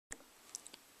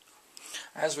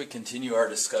As we continue our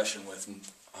discussion with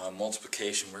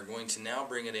multiplication, we're going to now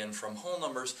bring it in from whole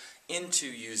numbers into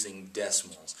using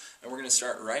decimals. And we're going to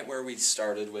start right where we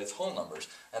started with whole numbers,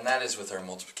 and that is with our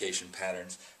multiplication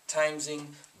patterns, timesing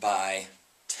by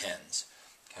tens.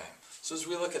 Okay. So as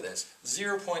we look at this,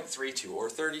 0.32 or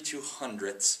 32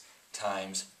 hundredths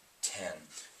times 10.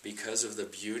 Because of the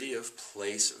beauty of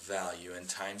place value and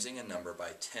timesing a number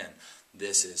by 10,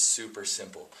 this is super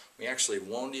simple. We actually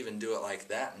won't even do it like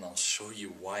that, and I'll show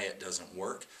you why it doesn't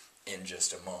work in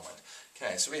just a moment.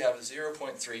 Okay, so we have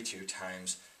 0.32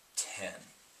 times 10.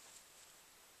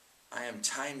 I am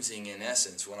timesing in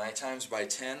essence. When I times by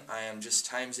 10, I am just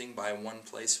timesing by one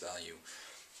place value.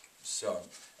 So,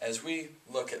 as we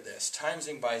look at this,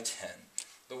 timesing by 10,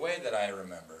 the way that I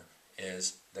remember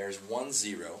is there's 1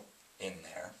 0 in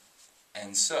there,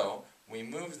 and so we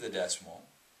move the decimal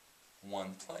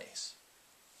one place.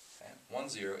 Okay? 1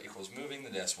 0 equals moving the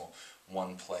decimal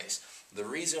one place. The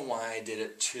reason why I did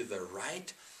it to the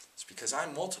right is because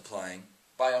I'm multiplying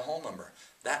by a whole number.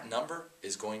 That number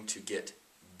is going to get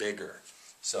bigger.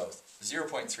 So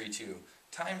 0.32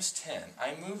 times 10,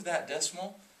 I move that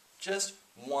decimal just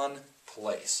one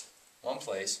place. One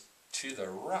place to the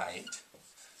right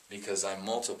because I'm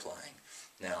multiplying.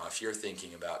 Now, if you're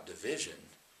thinking about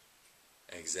division,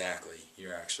 exactly,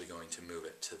 you're actually going to move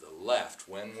it to the left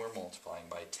when we're multiplying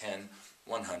by 10,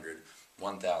 100,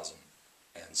 1,000,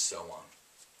 and so on.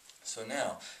 So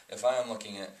now, if I am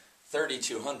looking at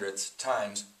 32 hundredths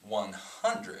times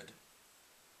 100,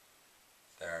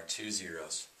 there are 2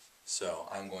 zeros. So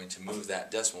I'm going to move that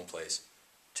decimal place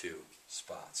 2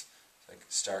 spots. So I can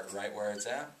start right where it's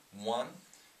at, 1,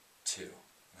 2, and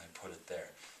I put it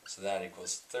there. So that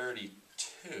equals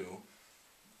 32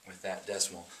 with that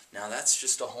decimal. Now that's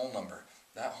just a whole number.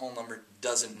 That whole number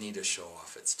doesn't need to show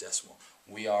off its decimal.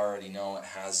 We already know it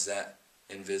has that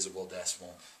invisible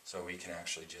decimal, so we can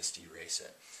actually just erase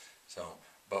it. So,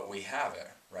 but we have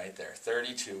it right there,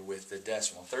 32 with the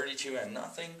decimal. 32 and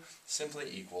nothing simply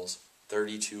equals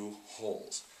 32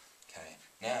 wholes. Okay,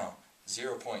 now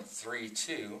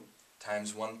 0.32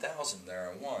 times 1,000. There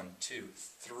are 1, 2,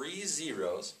 3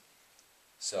 zeros.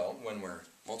 So when we're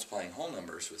multiplying whole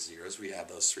numbers with zeros, we add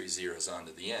those 3 zeros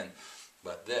onto the end.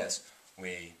 But this,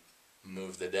 we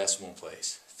move the decimal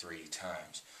place 3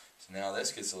 times. So now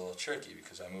this gets a little tricky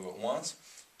because I move it once,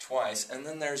 twice, and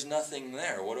then there's nothing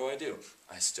there. What do?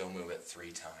 I still move it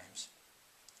 3 times.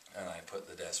 And I put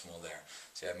the decimal there.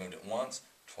 See, I moved it once,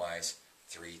 twice,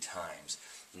 3 times.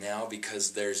 Now,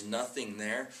 because there's nothing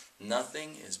there,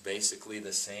 nothing is basically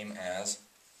the same as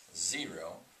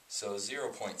 0. So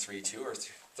 0.32 or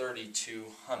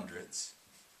 32 hundredths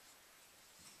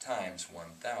times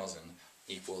 1,000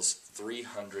 equals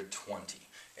 320.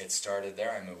 It started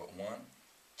there, I move it 1,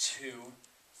 2,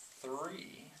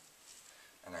 3,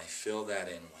 and I fill that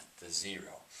in with the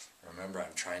 0. Remember,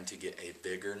 I'm trying to get a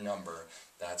bigger number.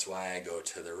 That's why I go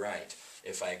to the right.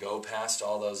 If I go past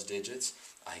all those digits,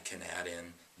 I can add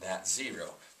in that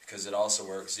 0, because it also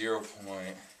works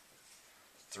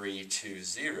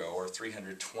 0.320 or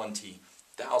 320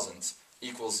 thousandths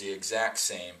equals the exact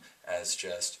same as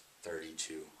just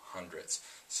 32 hundredths.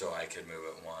 So I could move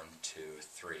it 1, 2,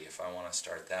 3. If I want to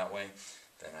start that way,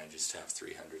 then I just have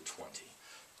 320.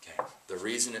 Okay. The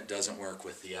reason it doesn't work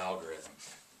with the algorithm,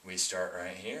 we start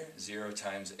right here. 0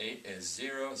 times 8 is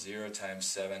 0. 0 times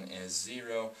 7 is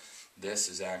 0. This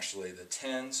is actually the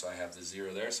 10, so I have the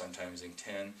 0 there, so I'm timesing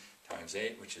 10 times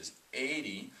 8, which is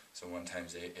 80. So 1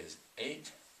 times 8 is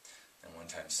 8, and 1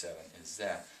 times 7 is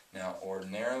that. Now,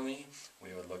 ordinarily,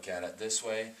 we would look at it this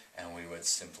way, and we would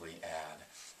simply add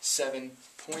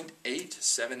 7.8,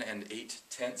 7 and 8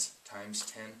 tenths times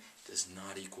 10 does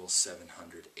not equal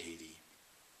 780.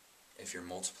 If you're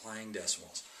multiplying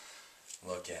decimals,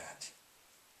 look at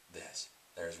this.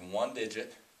 There's 1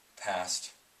 digit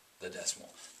past the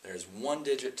decimal. There's 1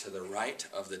 digit to the right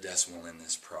of the decimal in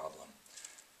this problem.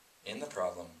 In the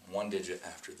problem, 1 digit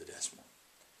after the decimal.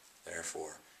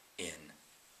 Therefore, in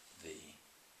the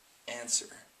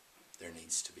answer, there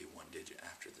needs to be 1 digit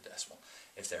after the decimal.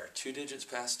 If there are 2 digits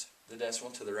past the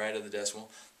decimal to the right of the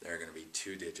decimal, there are going to be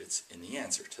 2 digits in the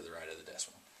answer to the right of the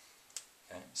decimal.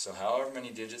 Okay? So however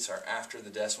many digits are after the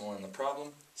decimal in the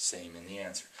problem, same in the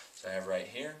answer. So I have right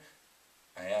here,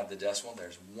 I add the decimal,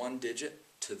 there's 1 digit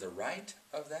to the right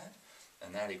of that,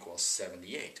 and that equals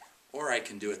 78. Or I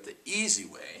can do it the easy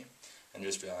way and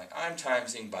just be like, I'm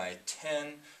timesing by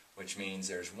 10, which means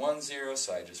there's 1 0,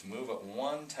 so I just move it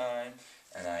 1 time,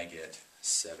 and I get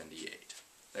 78.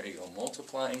 There you go,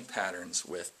 multiplying patterns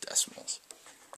with decimals.